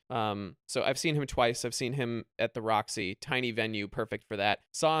artist. So I've seen him twice. I've seen him at the Roxy, tiny venue, perfect for that.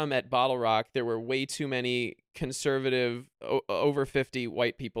 Saw him at Bottle Rock. There were way too many conservative over 50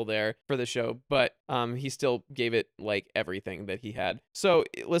 white people there for the show, but he still gave it like everything that he had. So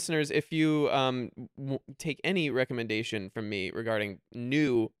listeners, if you take any recommendation from me regarding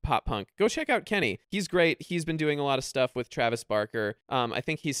new pop punk, go check out Kenny. He's great. He's been doing a lot of stuff with Travis Barker. I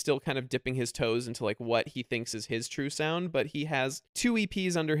think he's still kind of dipping his toes into like what he thinks is his true sound, but he has 2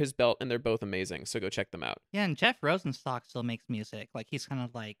 EPs under his belt and they're both amazing, so go check them out. Yeah, and Jeff Rosenstock still makes music. Like, he's kind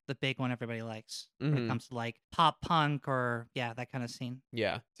of like the big one everybody likes when it comes to like pop punk or that kind of scene.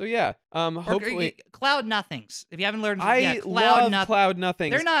 Yeah. So yeah, hopefully Cloud Nothings. If you haven't learned, love Cloud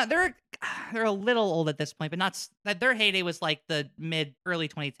Nothings. They're a little old at this point, but not their heyday was like the early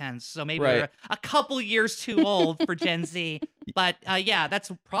 2010s. So maybe Right. they're a couple years too old for Gen Z. But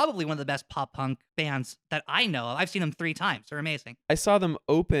that's probably one of the best pop punk bands that I know of. I've seen them 3 times. They're amazing. I saw them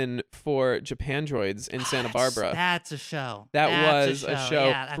open for Japandroids in Santa Barbara. That's a show. That was a show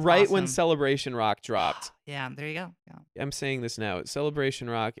Yeah, that's right when awesome. Celebration Rock dropped. Yeah, there you go. Yeah. I'm saying this now. Celebration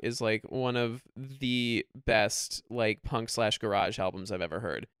Rock is like one of the best like punk/garage albums I've ever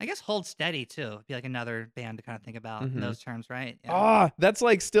heard. I guess Hold Steady too. It'd be like another band to kind of think about in those terms, right? Yeah. That's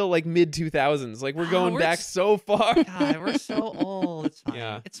like still like mid 2000s. Like we're going back so far. God, we're so old. It's fine.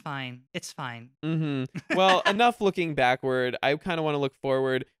 Yeah. It's fine. It's fine. Well, enough looking backward. I kind of want to look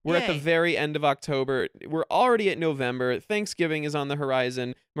forward. We're at the Yay. very end of October. We're already at November. Thanksgiving is on the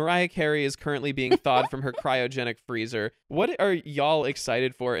horizon. Mariah Carey is currently being thawed from her cryogenic freezer. What are y'all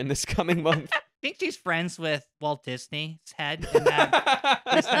excited for in this coming month? I think she's friends with Walt Disney's head and that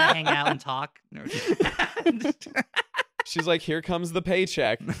just gonna hang out and talk. She's like, here comes the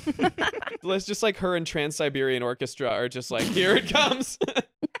paycheck. Let's just like her and Trans-Siberian Orchestra are just like, here it comes.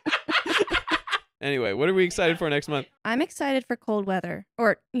 Anyway, what are we excited for next month? I'm excited for cold weather,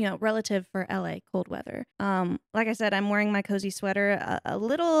 or, relative for LA cold weather. Like I said, I'm wearing my cozy sweater a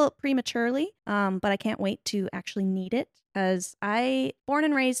little prematurely, but I can't wait to actually need it because born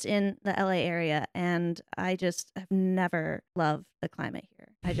and raised in the LA area, and I just have never loved the climate here.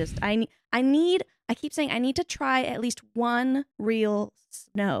 I keep saying I need to try at least one real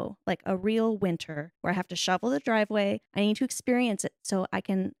snow, like a real winter where I have to shovel the driveway. I need to experience it so I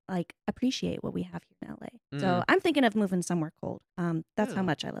can like appreciate what we have here in LA. So I'm thinking of moving somewhere cold. That's how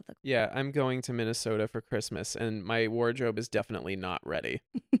much I love the cold. Yeah, I'm going to Minnesota for Christmas, and my wardrobe is definitely not ready.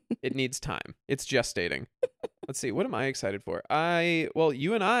 It needs time. It's gestating. Let's see. What am I excited for?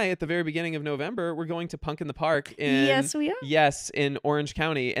 You and I, at the very beginning of November, we're going to Punk in the Park. Yes, we are. Yes, in Orange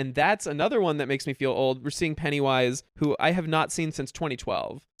County. And that's another one that makes me feel old. We're seeing Pennywise, who I have not seen since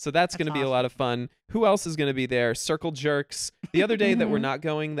 2012. So that's going to be a lot of fun. Who else is going to be there? Circle Jerks. The other day that we're not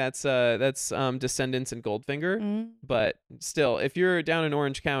going, that's Descendants and Goldfinger. But still, if you're down in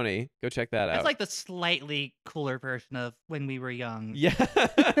Orange County, go check that out. That's like the slightly cooler version of When We Were Young. Yeah.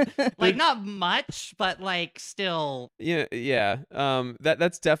 Like not much, but like still. Yeah.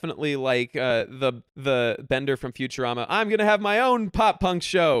 That's definitely like the Bender from Futurama. I'm gonna have my own pop punk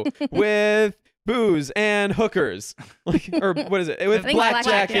show with booze and hookers, like, or what is it? With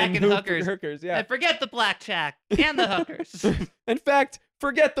blackjack and hookers. Yeah. And forget the blackjack and the hookers. In fact,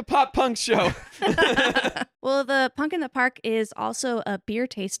 forget the pop punk show. Well, the Punk in the Park is also a beer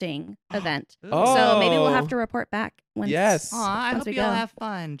tasting event. Oh. So maybe we'll have to report back. Yes. I hope we you all go. have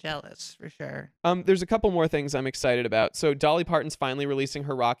fun. Jealous, for sure. There's a couple more things I'm excited about. So Dolly Parton's finally releasing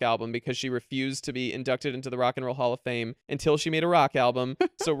her rock album because she refused to be inducted into the Rock and Roll Hall of Fame until she made a rock album.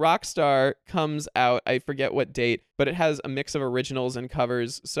 So Rockstar comes out, I forget what date, but it has a mix of originals and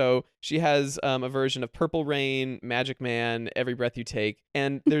covers. So she has a version of Purple Rain, Magic Man, Every Breath You Take,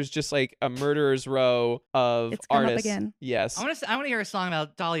 and there's just like a murderer's row of It's come up artists. again. Yes. I want to hear a song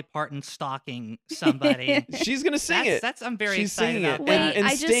about Dolly Parton stalking somebody. She's gonna sing it. I'm very She's excited singing about it. that.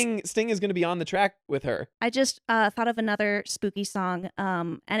 And Sting is gonna be on the track with her. I just thought of another spooky song,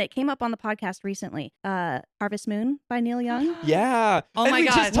 and it came up on the podcast recently. Harvest Moon by Neil Young. Yeah. Oh and my we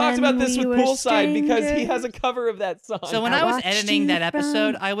God. just talked about this When with we were Poolside because he strangers. has a cover of that song. So when I I was watched editing you that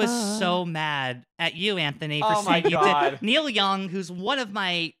episode, from I was afar. so mad at you, Anthony, for Oh my saying you God. did Neil Young, who's one of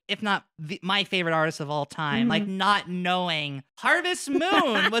my, if not my favorite artists of all time, like not knowing Harvest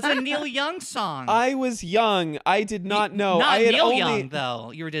Moon was a Neil Young song. I was young. I did not know. Not I had Neil only... Young, though.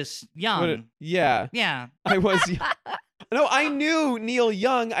 You were just young. Yeah. Yeah. I was... No, I knew Neil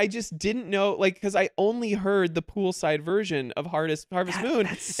Young. I just didn't know, like, because I only heard the Poolside version of Harvest Moon.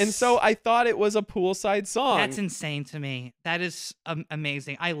 And so I thought it was a Poolside song. That's insane to me. That is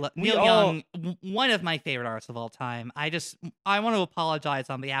amazing. I love We Neil all- Young, one of my favorite artists of all time. I want to apologize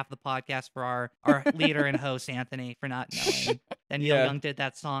on behalf of the podcast for our leader and host, Anthony, for not knowing that Neil Yeah. Young did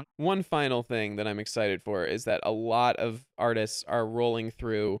that song. One final thing that I'm excited for is that a lot of artists are rolling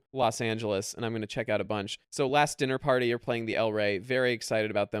through Los Angeles, and I'm going to check out a bunch. So Last Dinner Party are playing the El Rey. Very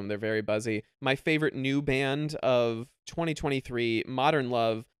excited about them. They're very buzzy. My favorite new band of 2023, Modern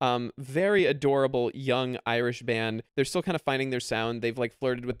Love, very adorable young Irish band. They're still kind of finding their sound. They've like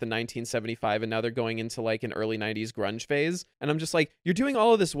flirted with the 1975 and now they're going into like an early 90s grunge phase. And I'm just like, you're doing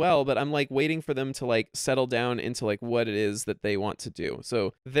all of this well, but I'm like waiting for them to like settle down into like what it is that they want to do.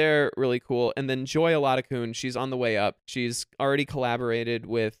 So they're really cool. And then Joy Aladakun, she's on the way up. She's already collaborated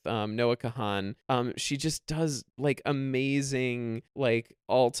with Noah Kahan. She just does like amazing like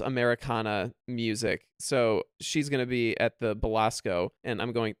alt Americana music. So she's going to be at the Belasco, and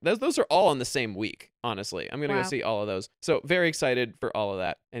I'm going, those are all in the same week, honestly. I'm going to go Wow. see all of those. So very excited for all of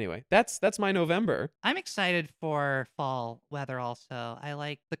that. Anyway, that's my November. I'm excited for fall weather also. I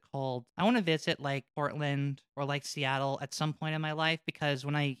like the cold. I want to visit like Portland or like Seattle at some point in my life because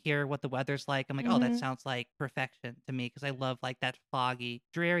when I hear what the weather's like, I'm like, oh, that sounds like perfection to me because I love like that foggy,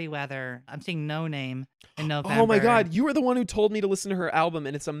 dreary weather. I'm seeing No Name in November. Oh my God, you were the one who told me to listen to her album,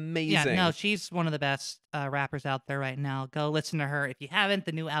 and it's amazing. Yeah, no, she's one of the best rappers out there right now. Go listen to her. If you haven't,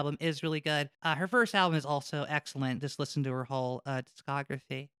 the new album is really good. Her first album is also excellent. Just listen to her whole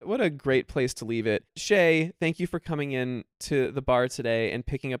discography. What a great place to leave it. Shay, thank you for coming in to the bar today and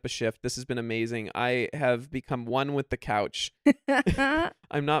picking up a shift. This has been amazing. I have become one with the couch.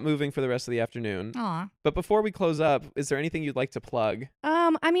 I'm not moving for the rest of the afternoon. Aw. But before we close up, is there anything you'd like to plug?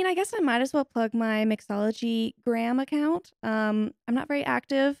 I mean, I guess I might as well plug my Mixology Gram account. I'm not very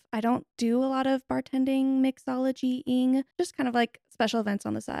active. I don't do a lot of bartending, mixology-ing, just kind of like special events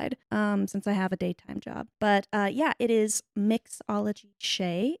on the side, since I have a daytime job. But yeah, it is Mixology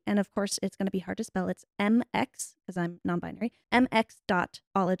Shay. And of course, it's going to be hard to spell. It's MX, because I'm non-binary,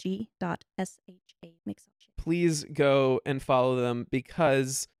 mx.ology.sha, Mixology. Please go and follow them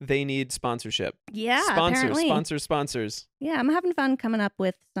because they need sponsorship. Yeah, Sponsors, apparently. sponsors. Yeah, I'm having fun coming up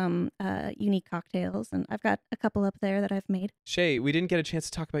with some unique cocktails, and I've got a couple up there that I've made. Shay, we didn't get a chance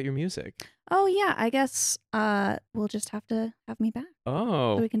to talk about your music. Oh yeah, I guess we'll just have to have me back so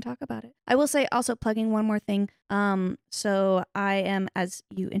Oh, we can talk about it. I will say also plugging one more thing. So I am, as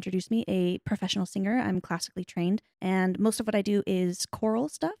you introduced me, a professional singer. I'm classically trained, and most of what I do is choral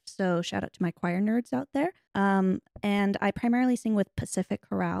stuff. So shout out to my choir nerds out there. And I primarily sing with Pacific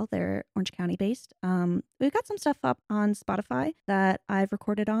Chorale. They're Orange County based. We've got some stuff up on Spotify that I've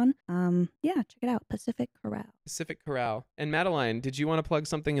recorded on. Yeah, check it out, Pacific Chorale. Pacific Chorale. And Madeline, did you want to plug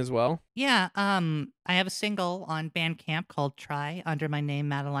something as well? Yeah, I have a single on Bandcamp called Try under my name,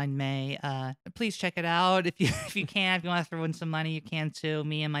 Madeline May. Please check it out if you can. If you want to throw in some money, you can too.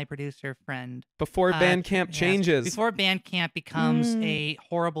 Me and my producer friend. Before Bandcamp Yes, changes. Before Bandcamp becomes a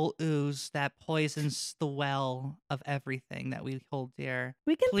horrible ooze that poisons the well of everything that we hold dear.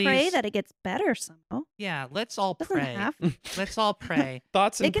 We can pray Please. that it gets better somehow. Yeah, let's all Doesn't pray. have Let's all pray.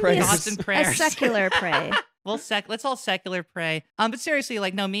 Thoughts and It can prayers. be Thoughts and a prayers. secular pray. Let's all secular pray. But seriously,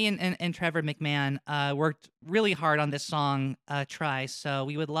 like, no, me and Trevor McMahon worked really hard on this song, Try. So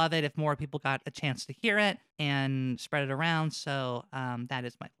we would love it if more people got a chance to hear it and spread it around. So that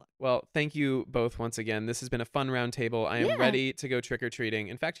is my plug. Well, thank you both once again. This has been a fun roundtable. I am Yeah. ready to go trick-or-treating.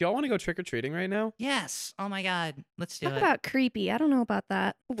 In fact, y'all want to go trick-or-treating right now? Yes. Oh my God. Let's do Talk it. about creepy. I don't know about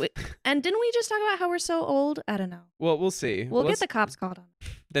that. And didn't we just talk about how we're so old? I don't know. Well, we'll see. We'll get let's- the cops called on.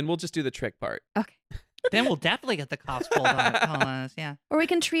 Then we'll just do the trick part. Okay. Then we'll definitely get the cops pulled on us. Yeah. Or we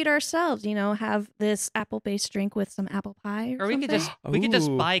can treat ourselves, have this apple-based drink with some apple pie or Or we something. could just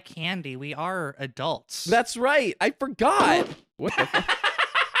Ooh. buy candy. We are adults. That's right. I forgot. What the fuck?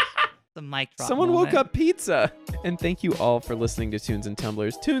 The mic drop. Someone woke moment. up pizza. And thank you all for listening to Tunes and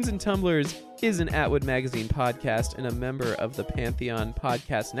Tumblers. Tunes and Tumblers is an Atwood Magazine podcast and a member of the Pantheon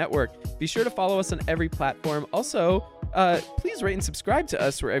Podcast Network. Be sure to follow us on every platform. Also, please rate and subscribe to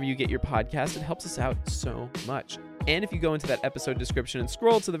us wherever you get your podcast. It helps us out so much. And if you go into that episode description and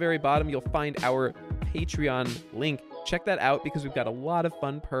scroll to the very bottom, you'll find our Patreon link. Check that out because we've got a lot of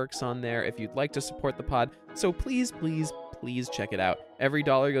fun perks on there if you'd like to support the pod. So please check it out. Every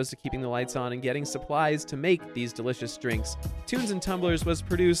dollar goes to keeping the lights on and getting supplies to make these delicious drinks. Tunes and Tumblers was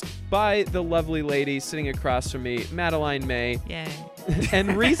produced by the lovely lady sitting across from me, Madeline May. Yay.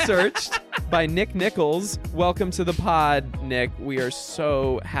 And researched by Nick Nichols. Welcome to the pod, Nick. We are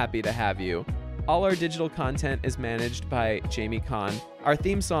so happy to have you. All our digital content is managed by Jamie Kahn. Our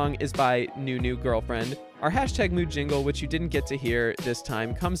theme song is by New Girlfriend. Our hashtag mood jingle, which you didn't get to hear this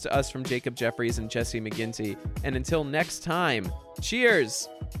time, comes to us from Jacob Jeffries and Jesse McGinty. And until next time, cheers!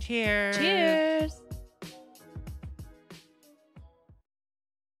 Cheers. Cheers.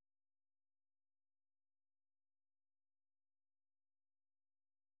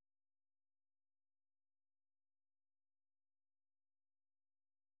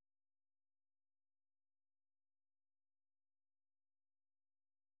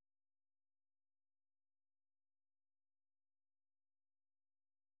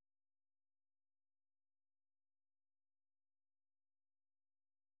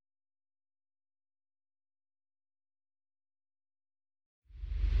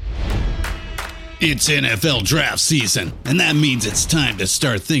 It's NFL draft season, and that means it's time to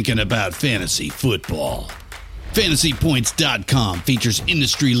start thinking about fantasy football. FantasyPoints.com features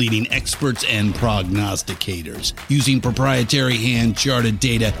industry-leading experts and prognosticators using proprietary hand-charted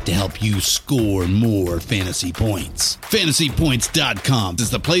data to help you score more fantasy points. FantasyPoints.com is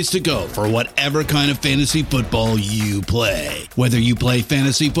the place to go for whatever kind of fantasy football you play. Whether you play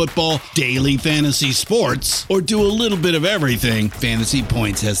fantasy football, daily fantasy sports, or do a little bit of everything, Fantasy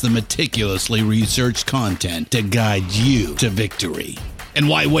Points has the meticulously researched content to guide you to victory. And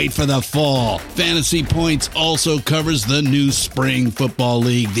why wait for the fall? Fantasy Points also covers the new spring football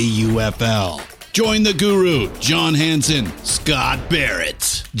league, the UFL. Join the guru, John Hansen, Scott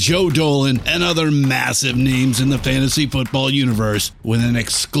Barrett, Joe Dolan, and other massive names in the fantasy football universe with an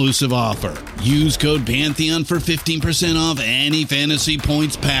exclusive offer. Use code Pantheon for 15% off any Fantasy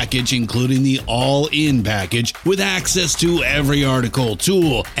Points package, including the all-in package, with access to every article,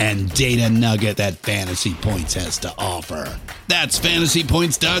 tool, and data nugget that Fantasy Points has to offer. That's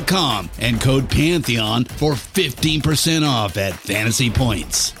FantasyPoints.com and code Pantheon for 15% off at Fantasy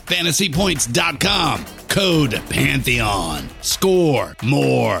Points. FantasyPoints.com, code Pantheon. Score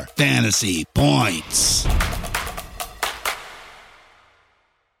more fantasy points.